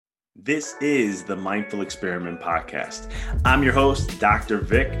This is the Mindful Experiment Podcast. I'm your host, Dr.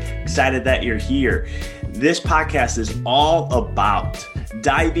 Vic. Excited that you're here. This podcast is all about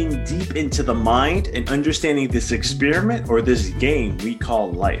diving deep into the mind and understanding this experiment or this game we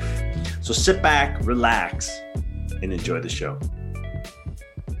call life. So sit back, relax, and enjoy the show.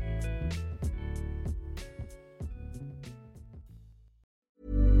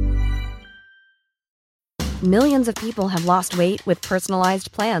 Millions of people have lost weight with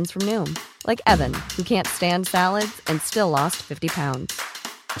personalized plans from Noom. Like Evan, who can't stand salads and still lost 50 pounds.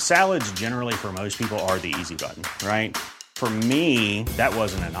 Salads generally for most people are the easy button, right? For me, that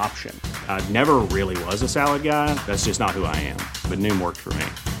wasn't an option. I never really was a salad guy. That's just not who I am. But Noom worked for me.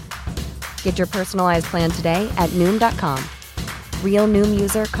 Get your personalized plan today at Noom.com. Real Noom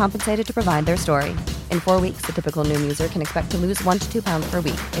user compensated to provide their story. In 4 weeks, the typical Noom user can expect to lose 1 to 2 pounds per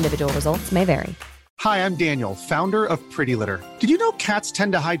week. Individual results may vary. Hi, I'm Daniel, founder of Pretty Litter. Did you know cats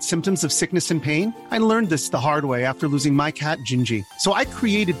tend to hide symptoms of sickness and pain? I learned this the hard way after losing my cat, Gingy. So I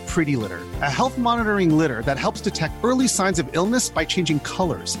created Pretty Litter, a health monitoring litter that helps detect early signs of illness by changing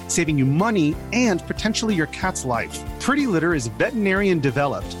colors, saving you money and potentially your cat's life. Pretty Litter is veterinarian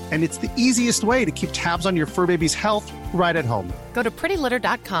developed, and it's the easiest way to keep tabs on your fur baby's health right at home. Go to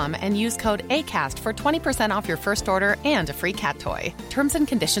prettylitter.com and use code ACAST for 20% off your first order and a free cat toy. Terms and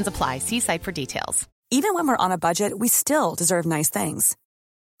conditions apply. See site for details. Even when we're on a budget, we still deserve nice things.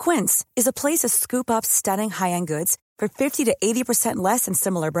 Quince is a place to scoop up stunning high-end goods for 50 to 80% less than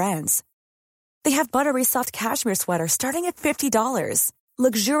similar brands. They have buttery soft cashmere sweaters starting at $50,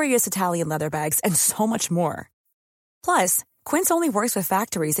 luxurious Italian leather bags, and so much more. Plus, Quince only works with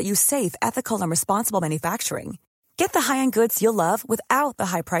factories that use safe, ethical, and responsible manufacturing. Get the high-end goods you'll love without the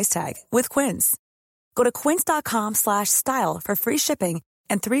high price tag with Quince. Go to quince.com/style for free shipping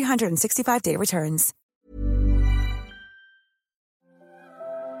and 365-day returns.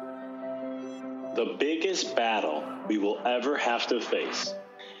 The biggest battle we will ever have to face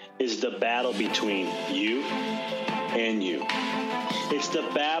is the battle between you and you. It's the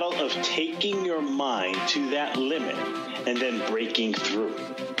battle of taking your mind to that limit and then breaking through.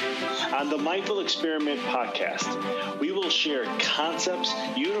 On the Mindful Experiment podcast, we will share concepts,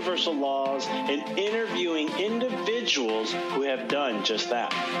 universal laws, and interviewing individuals who have done just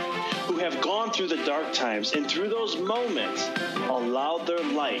that, who have gone through the dark times and through those moments allowed their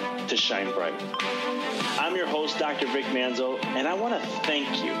light to shine bright. I'm your host, Dr. Vic Manzo, and I want to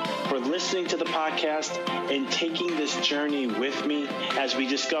thank you for listening to the podcast and taking this journey with me as we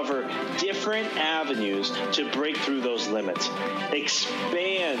discover different avenues to break through those limits,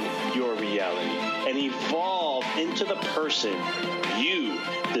 expand your reality, and evolve into the person you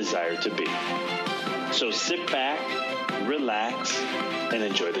desire to be. So sit back, relax, and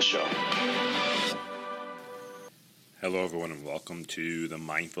enjoy the show. Hello, everyone, and welcome to the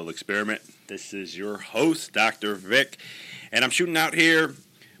Mindful Experiment. This is your host, Dr. Vic, and I'm shooting out here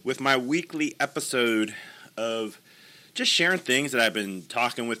with my weekly episode of just sharing things that I've been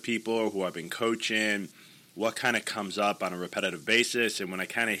talking with people, who I've been coaching, what kind of comes up on a repetitive basis, and when I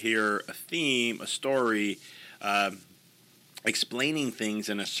kind of hear a theme, a story, explaining things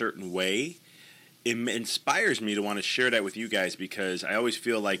in a certain way, it inspires me to want to share that with you guys, because I always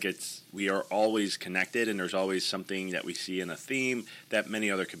feel like we are always connected, and there's always something that we see in a theme that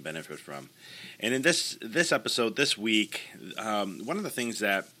many other can benefit from. And in this episode this week, one of the things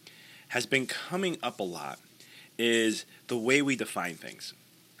that has been coming up a lot is the way we define things.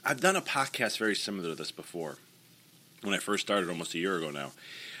 I've done a podcast very similar to this before when I first started almost a year ago now.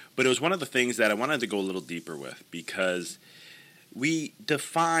 But it was one of the things that I wanted to go a little deeper with, because we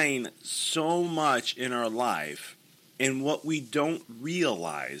define so much in our life, and what we don't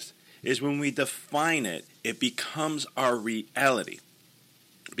realize is when we define it, it becomes our reality.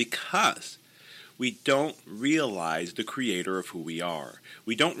 Because we don't realize the creator of who we are.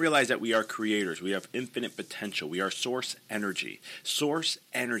 We don't realize that we are creators. We have infinite potential. We are source energy. Source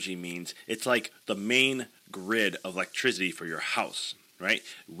energy means it's like the main grid of electricity for your house, right?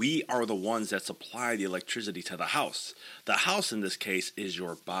 We are the ones that supply the electricity to the house. The house in this case is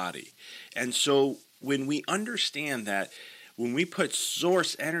your body. And so when we understand that, when we put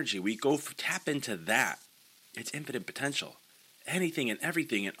source energy, we go tap into that. It's infinite potential. Anything and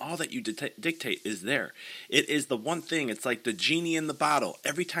everything and all that you dictate is there. It is the one thing. It's like the genie in the bottle.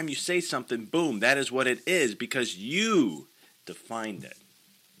 Every time you say something, boom, that is what it is, because you defined it.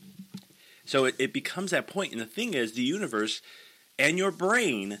 So it becomes that point. And the thing is, the universe and your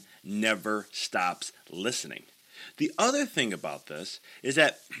brain never stops listening. The other thing about this is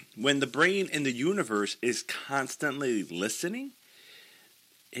that when the brain and the universe is constantly listening,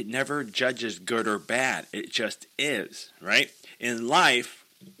 it never judges good or bad. It just is, right? In life,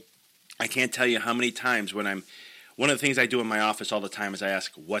 I can't tell you how many times one of the things I do in my office all the time is I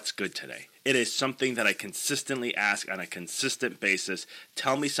ask, what's good today? It is something that I consistently ask on a consistent basis.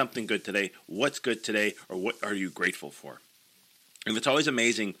 Tell me something good today. What's good today? Or what are you grateful for? And it's always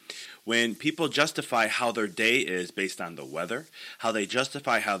amazing when people justify how their day is based on the weather, how they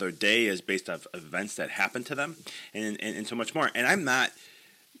justify how their day is based on events that happen to them, and so much more. And I'm not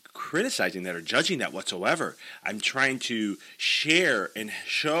criticizing that or judging that whatsoever. I'm trying to share and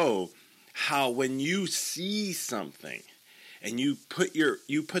show how when you see something and you put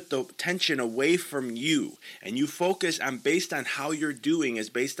the attention away from you and you focus on based on how you're doing is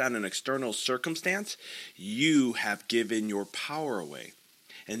based on an external circumstance, you have given your power away.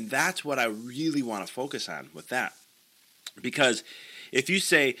 And that's what I really want to focus on with that. Because if you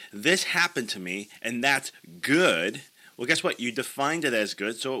say, this happened to me and that's good, well, guess what? You defined it as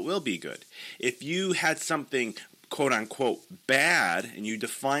good, so it will be good. If you had something quote unquote bad and you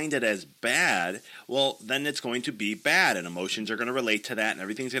defined it as bad, well, then it's going to be bad and emotions are going to relate to that and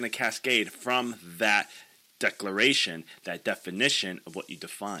everything's going to cascade from that declaration, that definition of what you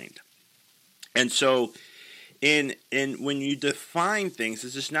defined. And so in when you define things,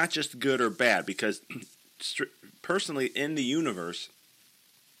 it's just not just good or bad, because personally in the universe,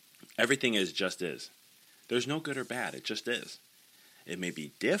 everything is just is. There's no good or bad, it just is. It may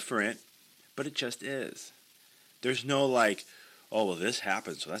be different, but it just is. There's no like, oh, well, this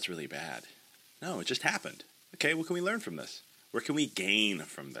happened, so that's really bad. No, it just happened. Okay, what can we learn from this? Where can we gain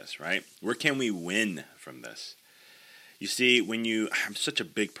from this, right? Where can we win from this? You see, I'm such a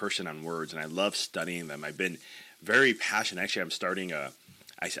big person on words, and I love studying them. I've been very passionate. Actually, I'm starting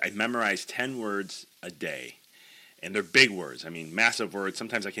I memorize 10 words a day, and they're big words. I mean, massive words.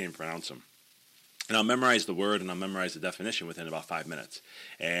 Sometimes I can't even pronounce them. And I'll memorize the word and I'll memorize the definition within about 5 minutes.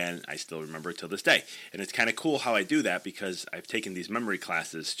 And I still remember it till this day. And it's kind of cool how I do that because I've taken these memory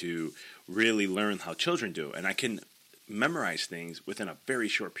classes to really learn how children do. And I can memorize things within a very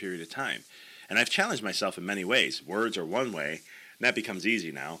short period of time. And I've challenged myself in many ways. Words are one way, and that becomes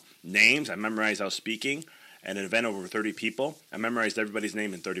easy now. Names, I memorized I was speaking at an event over 30 people. I memorized everybody's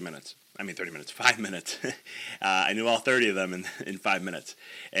name in 5 minutes. I knew all 30 of them in 5 minutes.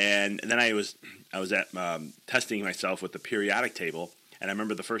 And then I was at testing myself with the periodic table, and I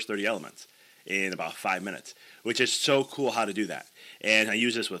remember the first 30 elements in about 5 minutes, which is so cool how to do that. And I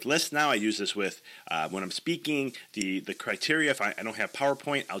use this with lists now. I use this with when I'm speaking, the criteria. If I don't have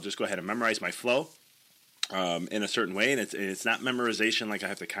PowerPoint, I'll just go ahead and memorize my flow in a certain way. And it's not memorization like I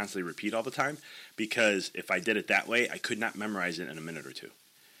have to constantly repeat all the time, because if I did it that way, I could not memorize it in a minute or two.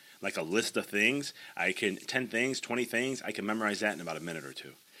 Like a list of things, 10 things, 20 things, I can memorize that in about a minute or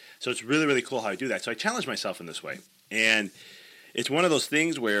two. So it's really, really cool how I do that. So I challenge myself in this way. And it's one of those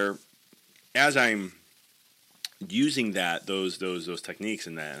things where as I'm using those techniques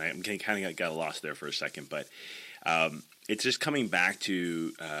and that, and I kind of got lost there for a second, but it's just coming back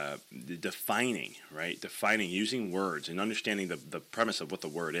to the defining, right? Defining, using words and understanding the premise of what the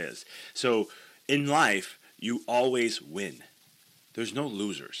word is. So in life, you always win. There's no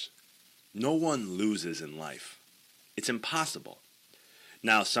losers. No one loses in life. It's impossible.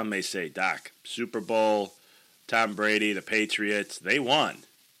 Now, some may say, Doc, Super Bowl, Tom Brady, the Patriots, they won.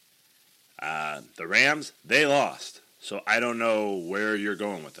 The Rams, they lost. So I don't know where you're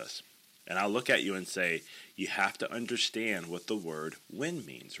going with this. And I'll look at you and say, you have to understand what the word win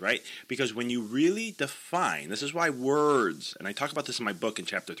means, right? Because when you really define, this is why words, and I talk about this in my book in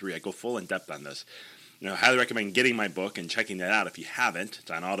chapter 3, I go full in depth on this. I highly recommend getting my book and checking that out if you haven't. It's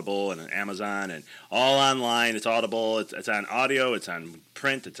on Audible and on Amazon and all online. It's Audible. It's on audio. It's on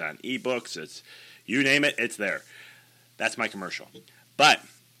print. It's on ebooks. It's you name it. It's there. That's my commercial. But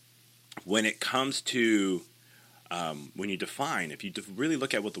when it comes to when you define, if you really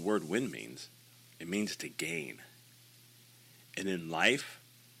look at what the word win means, it means to gain. And in life,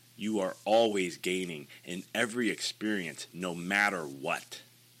 you are always gaining in every experience, no matter what.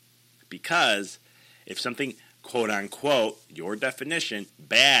 Because if something, quote unquote, your definition,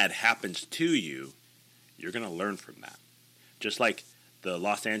 bad happens to you, you're going to learn from that. Just like the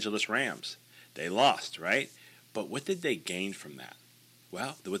Los Angeles Rams. They lost, right? But what did they gain from that?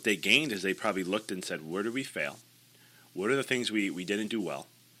 Well, what they gained is they probably looked and said, where did we fail? What are the things we didn't do well?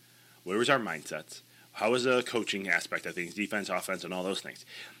 Where was our mindsets? How was the coaching aspect of things, defense, offense, and all those things?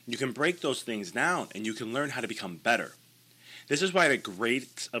 You can break those things down, and you can learn how to become better. This is why the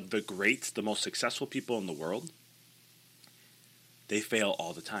greats of the greats, the most successful people in the world, they fail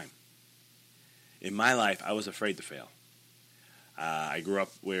all the time. In my life, I was afraid to fail. I grew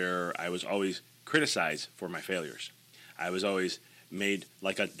up where I was always criticized for my failures. I was always made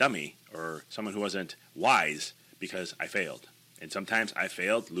like a dummy or someone who wasn't wise because I failed. And sometimes I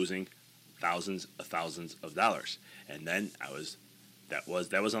failed losing thousands of dollars. And then that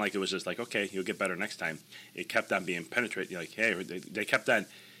wasn't like it was just like, okay, you'll get better next time. It kept on being penetrated. Like, hey, they kept on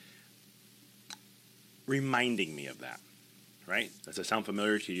reminding me of that, right? Does that sound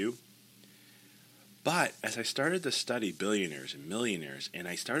familiar to you? But as I started to study billionaires and millionaires, and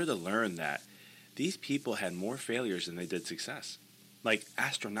I started to learn that these people had more failures than they did success, like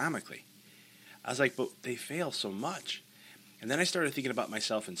astronomically. I was like, but they fail so much. And then I started thinking about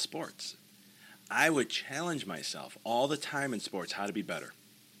myself in sports. I would challenge myself all the time in sports how to be better.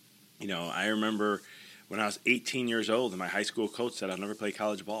 You know, I remember when I was 18 years old and my high school coach said I'll never play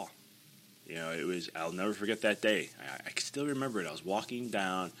college ball. You know, I'll never forget that day. I can still remember it. I was walking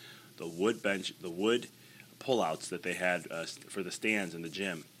down the wood pullouts that they had for the stands in the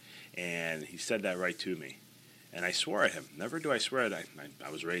gym, and he said that right to me. And I swore at him. Never do I swear at I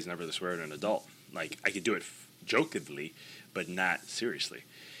was raised never to swear at an adult. Like, I could do it jokingly, but not seriously.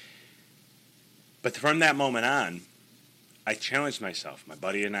 But from that moment on, I challenged myself. My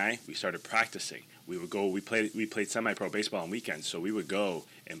buddy and I, we started practicing. We played semi-pro baseball on weekends, so we would go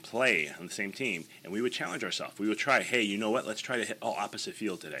and play on the same team, and we would challenge ourselves. We would try, hey, you know what? Let's try to hit all opposite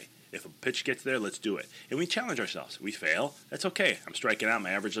field today. If a pitch gets there, let's do it. And we challenge ourselves. We fail. That's okay. I'm striking out. My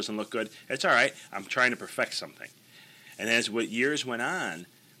average doesn't look good. It's all right. I'm trying to perfect something. And as years went on,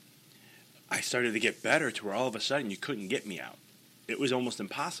 I started to get better to where all of a sudden you couldn't get me out. It was almost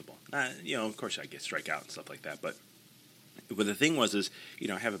impossible. Of course I get strike out and stuff like that, but the thing was,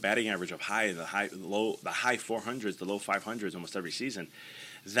 I have a batting average of the high 400s, the low 500s almost every season.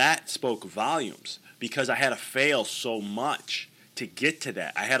 That spoke volumes because I had to fail so much to get to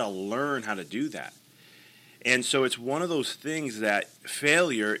that. I had to learn how to do that. And so it's one of those things that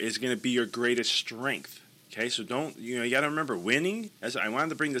failure is going to be your greatest strength. Okay, so you got to remember, winning, as I wanted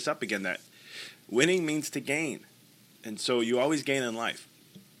to bring this up again, that winning means to gain. And so you always gain in life.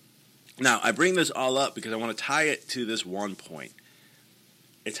 Now, I bring this all up because I want to tie it to this one point.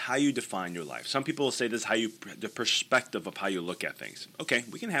 It's how you define your life. Some people will say this is the perspective of how you look at things. Okay,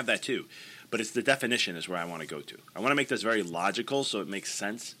 we can have that too. But it's the definition is where I want to go to. I want to make this very logical so it makes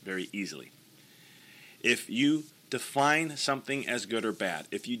sense very easily. If you define something as good or bad,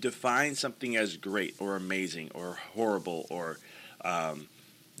 if you define something as great or amazing or horrible or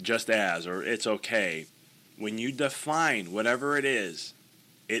just as or it's okay, when you define whatever it is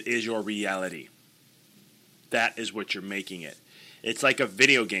your reality. That is what you're making it. It's like a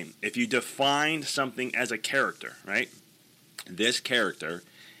video game. If you define something as a character, right? This character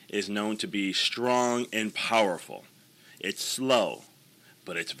is known to be strong and powerful. It's slow,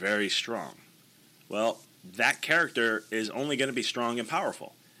 but it's very strong. Well, that character is only going to be strong and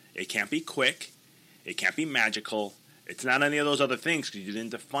powerful. It can't be quick. It can't be magical. It's not any of those other things because you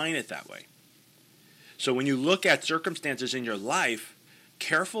didn't define it that way. So when you look at circumstances in your life,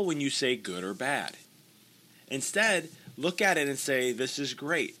 careful when you say good or bad. Instead, look at it and say, this is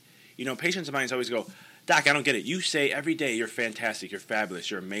great. Patients of mine always go, Doc, I don't get it. You say every day you're fantastic, you're fabulous,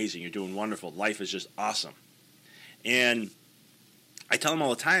 you're amazing, you're doing wonderful, life is just awesome. And I tell them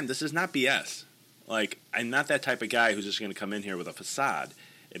all the time, this is not BS. Like, I'm not that type of guy who's just going to come in here with a facade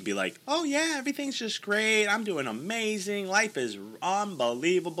and be like, oh yeah, everything's just great, I'm doing amazing, life is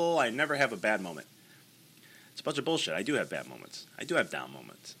unbelievable, I never have a bad moment. It's a bunch of bullshit. I do have bad moments. I do have down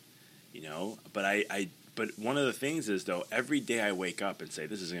moments, But one of the things is, though, every day I wake up and say,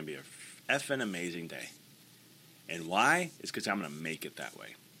 this is going to be a effing amazing day. And why? It's because I'm going to make it that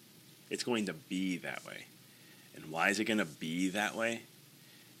way. It's going to be that way. And why is it going to be that way?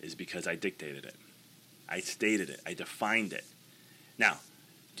 Is because I dictated it. I stated it. I defined it. Now,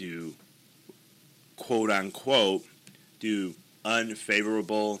 do quote-unquote, do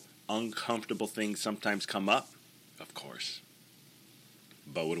unfavorable, uncomfortable things sometimes come up? Of course.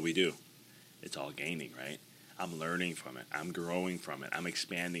 But what do? It's all gaining, right? I'm learning from it. I'm growing from it. I'm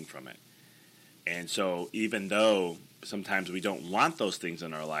expanding from it. And so even though sometimes we don't want those things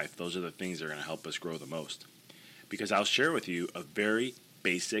in our life, those are the things that are going to help us grow the most. Because I'll share with you a very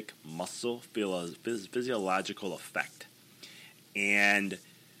basic muscle physiological effect. And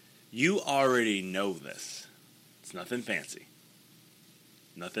you already know this. It's nothing fancy.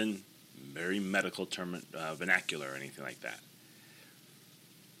 Nothing very medical term, vernacular or anything like that.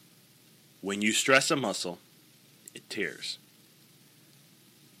 When you stress a muscle, it tears.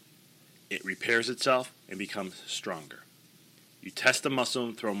 It repairs itself and becomes stronger. You test the muscle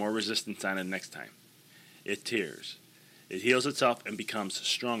and throw more resistance on it next time. It tears. It heals itself and becomes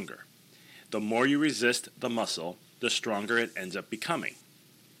stronger. The more you resist the muscle, the stronger it ends up becoming.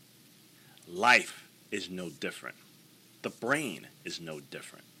 Life is no different. The brain is no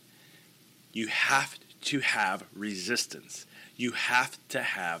different. You have to have resistance. You have to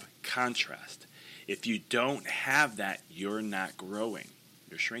have contrast. If you don't have that, you're not growing.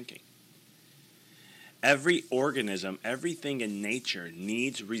 You're shrinking. Every organism, everything in nature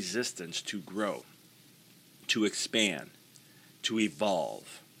needs resistance to grow, to expand, to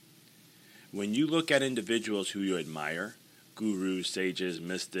evolve. When you look at individuals who you admire, gurus, sages,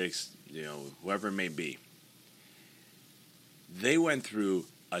 mystics, whoever it may be, they went through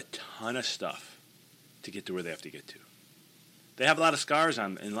a ton of stuff to get to where they have to get to. They have a lot of scars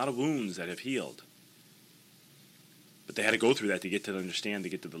on and a lot of wounds that have healed. But they had to go through that to get to understand, to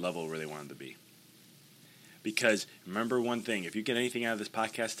get to the level where they wanted to be. Because remember one thing, if you get anything out of this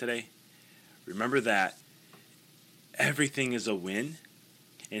podcast today, remember that everything is a win,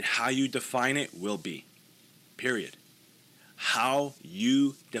 and how you define it will be. Period. How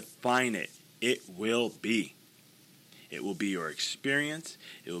you define it, it will be. It will be your experience,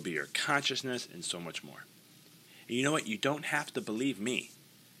 it will be your consciousness, and so much more. And you know what? You don't have to believe me,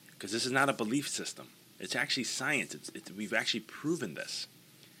 because this is not a belief system. It's actually science. We've actually proven this.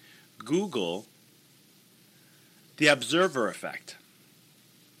 Google the observer effect.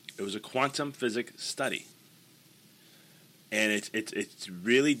 It was a quantum physics study. And it's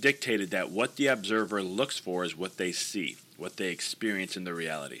really dictated that what the observer looks for is what they see, what they experience in the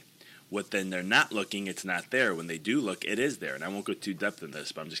reality. What then they're not looking, it's not there. When they do look, it is there. And I won't go too depth in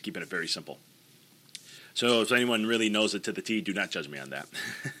this, but I'm just keeping it very simple. So if anyone really knows it to the T, do not judge me on that.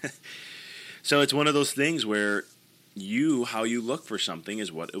 So it's one of those things where how you look for something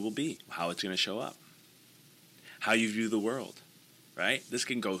is what it will be, how it's going to show up, how you view the world, right? This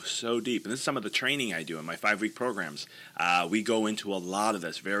can go so deep. And this is some of the training I do in my 5-week programs. We go into a lot of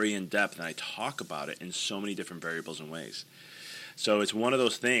this very in depth, and I talk about it in so many different variables and ways. So it's one of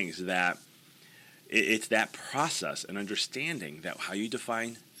those things that it's that process and understanding that how you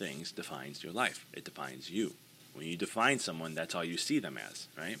define things defines your life. It defines you. When you define someone, that's all you see them as,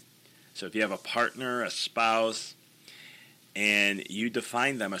 right? So if you have a partner, a spouse, and you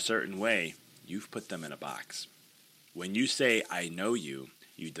define them a certain way, you've put them in a box. When you say, I know you,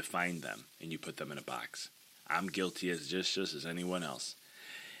 you define them and you put them in a box. I'm guilty as just as anyone else.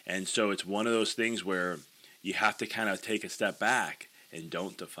 And so it's one of those things where you have to kind of take a step back and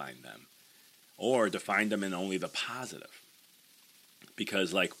don't define them. Or define them in only the positive.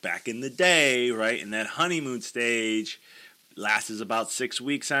 Because like back in the day, right, in that honeymoon stage, lasts about 6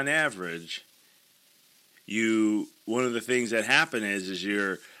 weeks on average, one of the things that happen is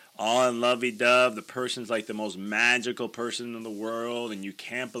you're all in lovey-dove, the person's like the most magical person in the world, and you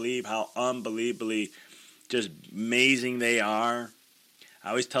can't believe how unbelievably just amazing they are. I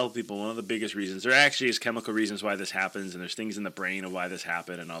always tell people one of the biggest reasons, there actually is chemical reasons why this happens, and there's things in the brain of why this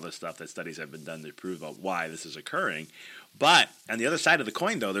happened and all this stuff that studies have been done to prove about why this is occurring. But on the other side of the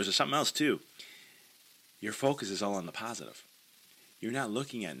coin, though, there's something else too. Your focus is all on the positive. You're not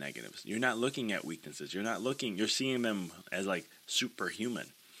looking at negatives. You're not looking at weaknesses. You're seeing them as like superhuman.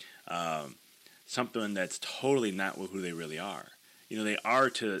 Something that's totally not who they really are.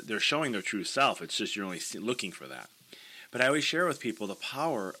 They're showing their true self. It's just you're only looking for that. But I always share with people the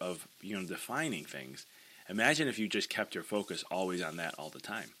power of defining things. Imagine if you just kept your focus always on that all the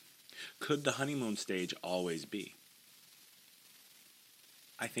time. Could the honeymoon stage always be?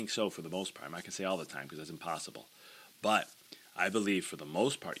 I think so for the most part. I'm not going to say all the time because that's impossible. But I believe for the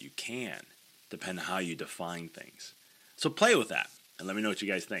most part you can, depending on how you define things. So play with that and let me know what you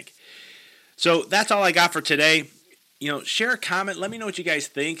guys think. So that's all I got for today. Share a comment. Let me know what you guys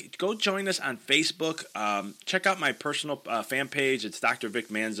think. Go join us on Facebook. Check out my personal fan page. It's Dr. Vic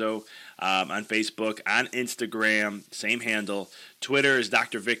Manzo on Facebook. On Instagram, same handle. Twitter is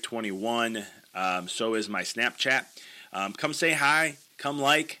Dr. Vic21. So is my Snapchat. Come say hi. Come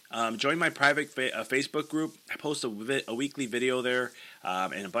join my private Facebook group. I post a weekly video there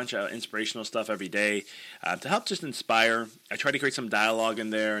and a bunch of inspirational stuff every day to help just inspire. I try to create some dialogue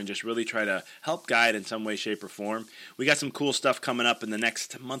in there and just really try to help guide in some way, shape, or form. We got some cool stuff coming up in the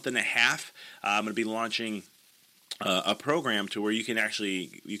next month and a half. I'm going to be launching a program to where you can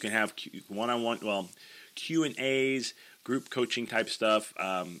have one-on-one, Q&As, group coaching type stuff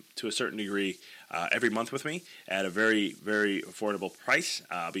to a certain degree every month with me at a very, very affordable price.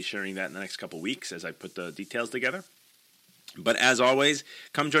 I'll be sharing that in the next couple weeks as I put the details together. But as always,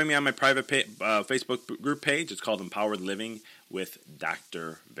 come join me on my private Facebook group page. It's called Empowered Living with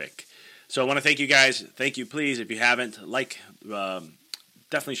Dr. Vic. So I want to thank you guys. Thank you, please. If you haven't,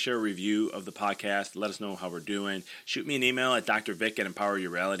 definitely share a review of the podcast. Let us know how we're doing. Shoot me an email at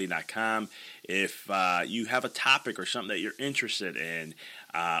drvic@empoweryourreality.com. If you have a topic or something that you're interested in,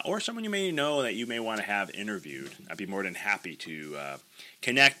 or someone you may know that you may want to have interviewed, I'd be more than happy to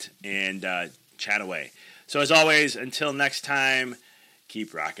connect and chat away. So as always, until next time,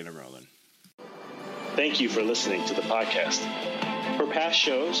 keep rocking and rolling. Thank you for listening to the podcast. For past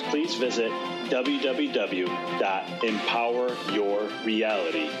shows, please visit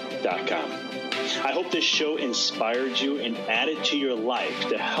www.empoweryourreality.com. I hope this show inspired you and added to your life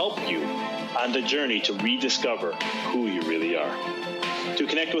to help you on the journey to rediscover who you really are. To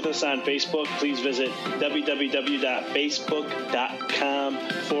connect with us on Facebook, please visit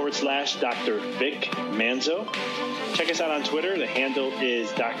www.facebook.com/Dr. Vic Manzo. Check us out on Twitter. The handle is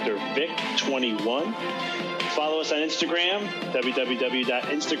Dr. Vic21. Follow us on Instagram,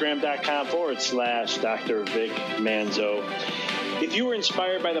 www.instagram.com/Dr. Vic Manzo. If you were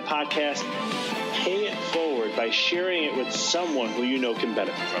inspired by the podcast, pay it forward by sharing it with someone who you know can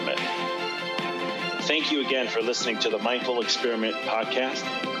benefit from it. Thank you again for listening to the Mindful Experiment podcast,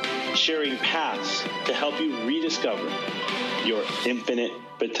 sharing paths to help you rediscover your infinite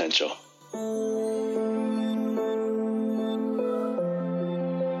potential.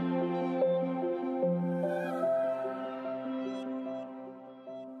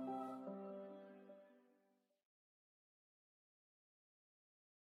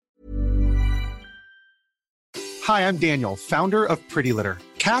 Hi, I'm Daniel, founder of Pretty Litter.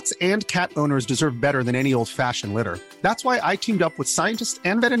 Cats and cat owners deserve better than any old-fashioned litter. That's why I teamed up with scientists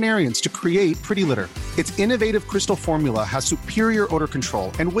and veterinarians to create Pretty Litter. Its innovative crystal formula has superior odor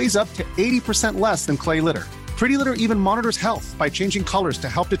control and weighs up to 80% less than clay litter. Pretty Litter even monitors health by changing colors to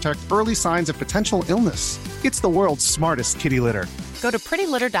help detect early signs of potential illness. It's the world's smartest kitty litter. Go to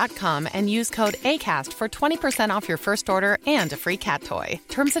prettylitter.com and use code ACAST for 20% off your first order and a free cat toy.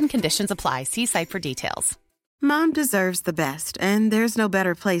 Terms and conditions apply. See site for details. Mom deserves the best, and there's no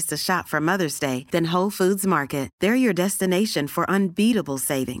better place to shop for Mother's Day than Whole Foods Market. They're your destination for unbeatable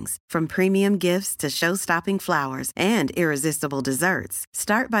savings, from premium gifts to show-stopping flowers and irresistible desserts.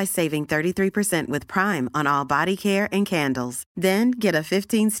 Start by saving 33% with Prime on all body care and candles. Then get a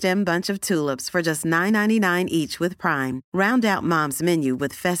 15-stem bunch of tulips for just $9.99 each with Prime. Round out Mom's menu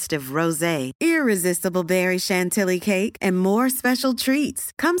with festive rosé, irresistible berry chantilly cake, and more special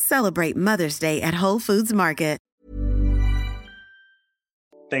treats. Come celebrate Mother's Day at Whole Foods Market.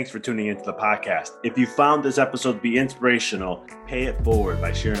 Thanks for tuning into the podcast. If you found this episode to be inspirational, pay it forward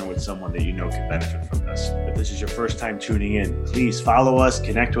by sharing with someone that you know can benefit from this. If this is your first time tuning in, please follow us,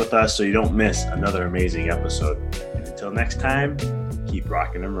 connect with us so you don't miss another amazing episode. And until next time, keep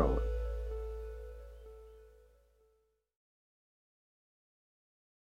rocking and rolling.